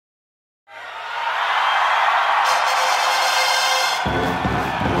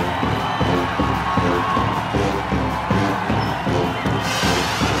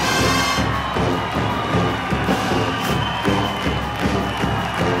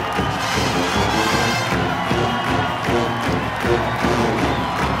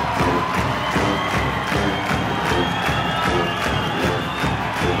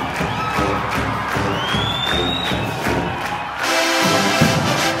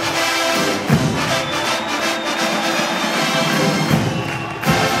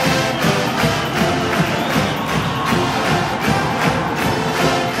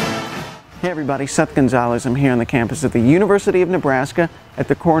everybody, Seth Gonzalez. I'm here on the campus of the University of Nebraska at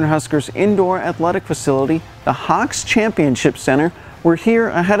the Cornhuskers Indoor Athletic Facility, the Hawks Championship Center. We're here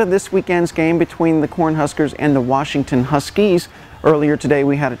ahead of this weekend's game between the Cornhuskers and the Washington Huskies. Earlier today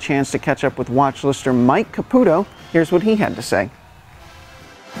we had a chance to catch up with watch lister Mike Caputo. Here's what he had to say.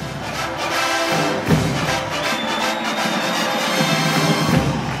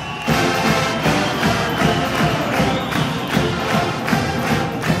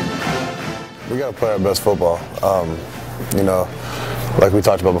 We got to play our best football. You know, like we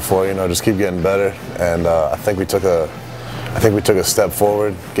talked about before, you know, just keep getting better. And I think we took a step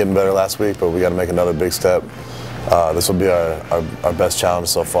forward, getting better last week, but we got to make another big step. This will be our best challenge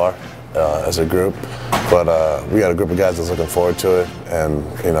so far as a group. But we got a group of guys that's looking forward to it, and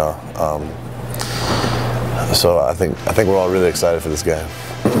you know, so I think we're all really excited for this game.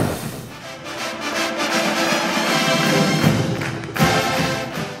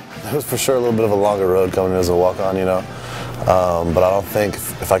 It was for sure a little bit of a longer road coming in as a walk-on, you know. But I don't think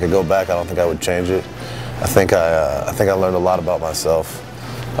if I could go back, I don't think I would change it. I think I learned a lot about myself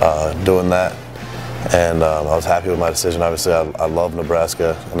doing that, and I was happy with my decision. Obviously, I love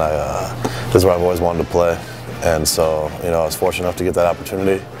Nebraska, and this is where I've always wanted to play. And so, you know, I was fortunate enough to get that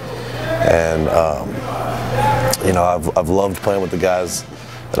opportunity. And you know, I've loved playing with the guys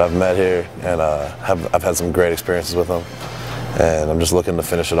that I've met here, and I've had some great experiences with them. And I'm just looking to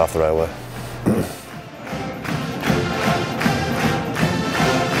finish it off the right way.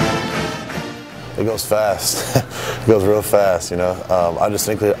 It goes fast. It goes real fast, you know. I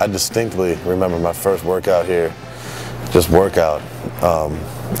distinctly remember my first workout here, just workout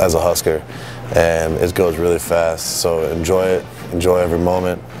as a Husker, and it goes really fast. So enjoy it, enjoy every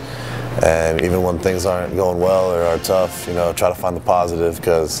moment, and even when things aren't going well or are tough, you know, try to find the positive,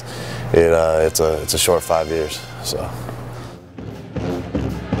 because it's a short 5 years. So.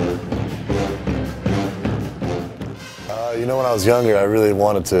 You know, when I was younger, I really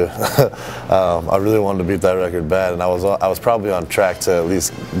wanted to. I really wanted to beat that record bad, and I was probably on track to at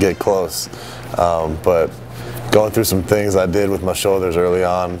least get close. But going through some things I did with my shoulders early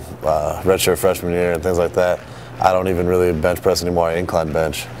on, redshirt freshman year and things like that, I don't even really bench press anymore. I incline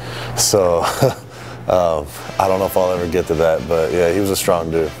bench. So I don't know if I'll ever get to that. But yeah, he was a strong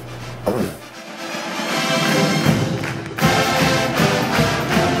dude.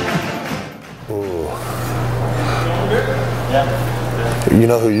 You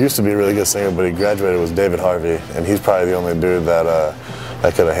know who used to be a really good singer, but he graduated, was David Harvey, and he's probably the only dude that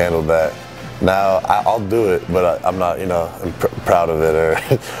could have handled that. Now I'll do it, but I'm not, you know, proud of it, or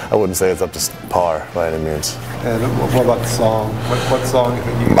I wouldn't say it's up to par by any means. And what about the song? What song?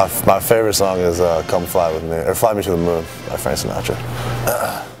 My favorite song is "Come Fly with Me," or "Fly Me to the Moon" by Frank Sinatra.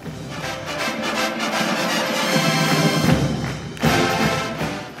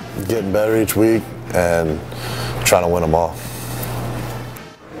 Getting better each week and trying to win them all.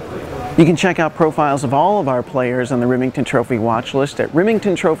 You can check out profiles of all of our players on the Rimington Trophy watch list at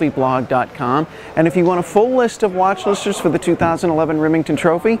rimingtontrophyblog.com. And if you want a full list of watch listers for the 2011 Rimington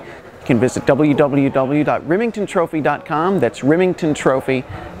Trophy, you can visit www.rimingtontrophy.com. That's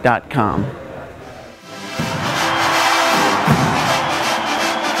rimingtontrophy.com.